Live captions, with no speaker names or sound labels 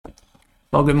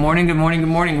Well, good morning, good morning, good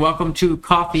morning. Welcome to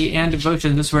Coffee and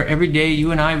Devotion. This is where every day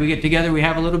you and I, we get together. We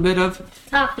have a little bit of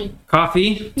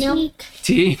coffee, milk,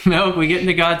 tea, milk. We get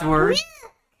into God's Word,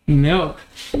 milk.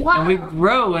 Wow. And we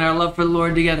grow in our love for the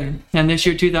Lord together. And this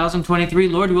year, 2023,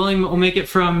 Lord willing, we'll make it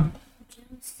from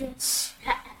Genesis,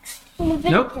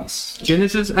 Leviticus. Nope.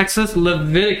 Genesis, Exodus,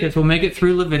 Leviticus. We'll make it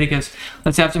through Leviticus.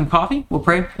 Let's have some coffee. We'll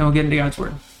pray, and we'll get into God's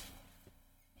Word.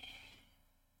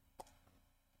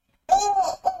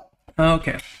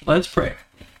 Okay, let's pray.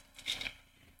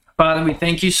 Father, we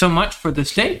thank you so much for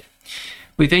this day.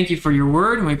 We thank you for your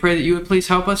word, and we pray that you would please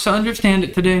help us to understand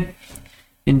it today.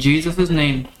 In Jesus'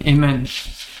 name, amen.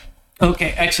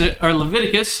 Okay, Exodus or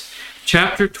Leviticus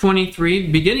chapter 23,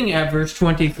 beginning at verse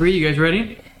 23. You guys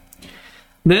ready?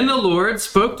 Then the Lord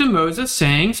spoke to Moses,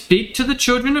 saying, "Speak to the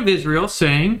children of Israel,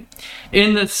 saying,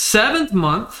 in the 7th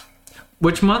month,"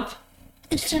 which month?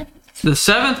 The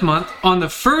 7th month, on the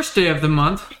first day of the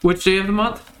month. Which day of the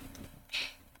month?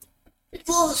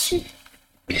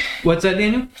 What's that,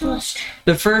 Daniel? First.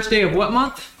 The first day of what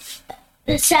month?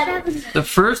 The 7th. The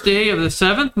first day of the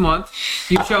 7th month,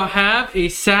 you shall have a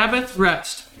Sabbath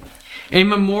rest, a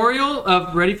memorial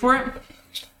of, ready for it?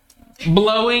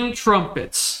 Blowing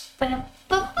trumpets. A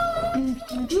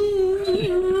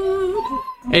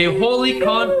holy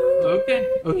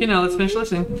Okay, now let's finish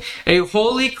listening. A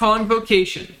holy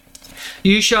convocation.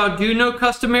 You shall do no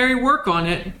customary work on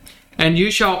it, and you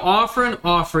shall offer an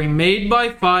offering made by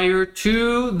fire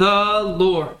to the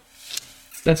Lord.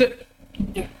 That's it.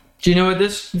 Yeah. Do you know what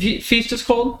this feast is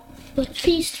called? The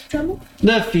Feast of Trumpets.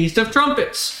 The Feast of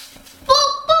Trumpets.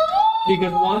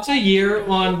 Because once a year,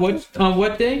 on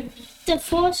what day? The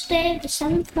first day of the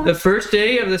 7th month. The first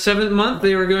day of the 7th month,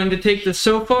 they were going to take the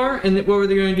shofar, and what were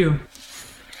they going to do?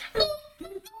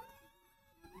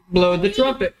 Blow the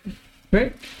trumpet.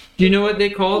 Right? Do you know what they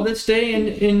call this day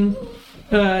in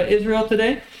Israel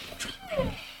today?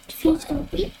 Feast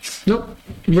of Weeks. Nope.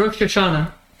 Rosh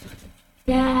Hashanah.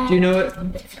 Yeah. Do you know what?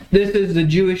 This is the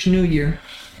Jewish New Year.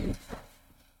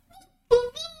 So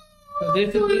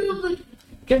this is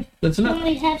okay, that's enough. We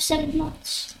only have 7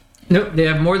 months. Nope, they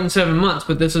have more than 7 months,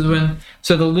 but this is when.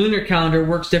 So the lunar calendar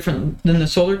works different than the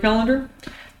solar calendar,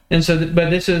 and so. But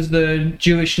this is the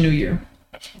Jewish New Year.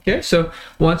 Okay, so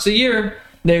once a year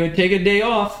they would take a day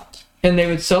off. And they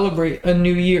would celebrate a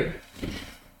new year.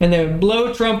 And they would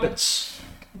blow trumpets.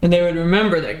 And they would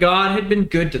remember that God had been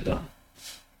good to them.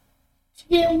 So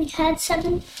they only had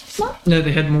 7 months? No,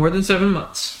 they had more than 7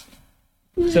 months.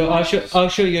 So I'll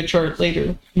show you a chart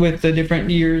later with the different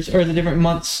years or the different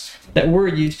months that we're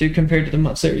used to compared to the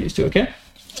months they're used to, okay?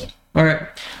 All right.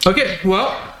 Okay,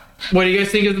 well, what do you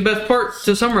guys think is the best part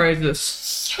to summarize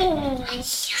this?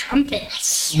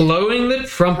 Trumpets. Blowing the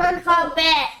trumpet.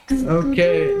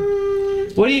 Okay.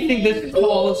 What do you think this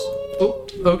calls?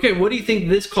 What do you think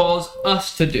this calls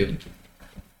us to do?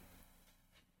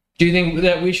 Do you think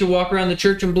that we should walk around the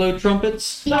church and blow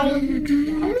trumpets?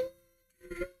 Okay.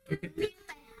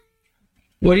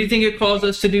 What do you think it calls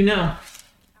us to do now?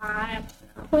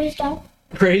 Praise God.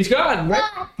 Praise God, right?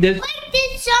 Like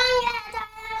this song that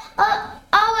I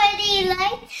already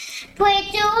like.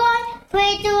 Praise the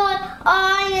Lord,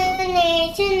 all you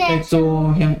nations.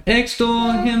 Extol him,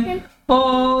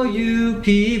 all you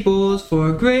peoples,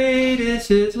 for great is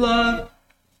his love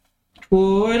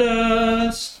toward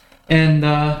us, and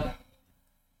the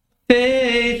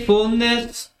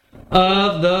faithfulness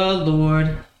of the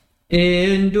Lord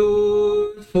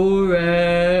endures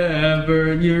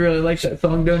forever. You really like that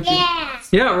song, don't you? Yeah.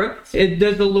 Yeah, right?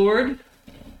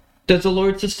 Does the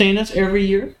Lord sustain us every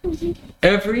year? Mm-hmm.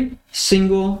 Every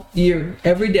single year.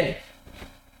 Every day.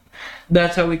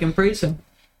 That's how we can praise him.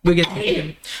 We get to thank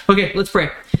him. Okay, let's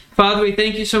pray. Father, we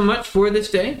thank you so much for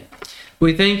this day.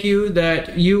 We thank you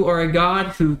that you are a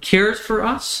God who cares for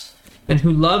us and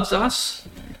who loves us.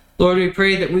 Lord, we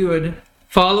pray that we would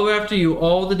follow after you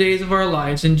all the days of our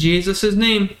lives. In Jesus'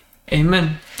 name,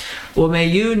 amen. Well, may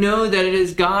you know that it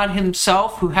is God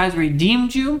himself who has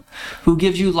redeemed you, who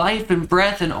gives you life and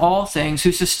breath in all things,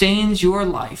 who sustains your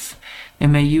life.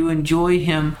 And may you enjoy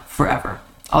him forever.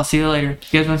 I'll see you later.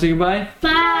 You guys want to say goodbye?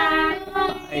 Bye.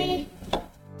 Bye.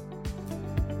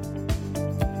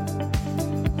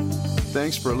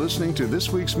 Thanks for listening to this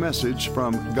week's message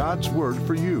from God's Word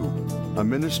for You, a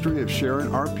ministry of Sharon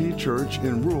RP Church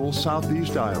in rural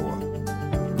southeast Iowa.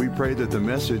 We pray that the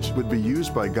message would be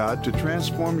used by God to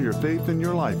transform your faith and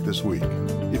your life this week.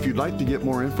 If you'd like to get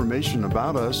more information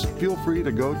about us, feel free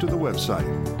to go to the website,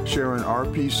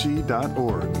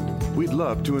 sharonrpc.org. We'd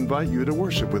love to invite you to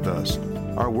worship with us.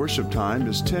 Our worship time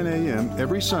is 10 a.m.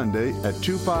 every Sunday at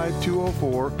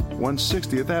 25204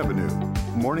 160th Avenue,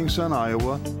 Morning Sun,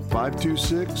 Iowa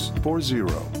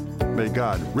 52640. May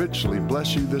God richly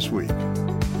bless you this week.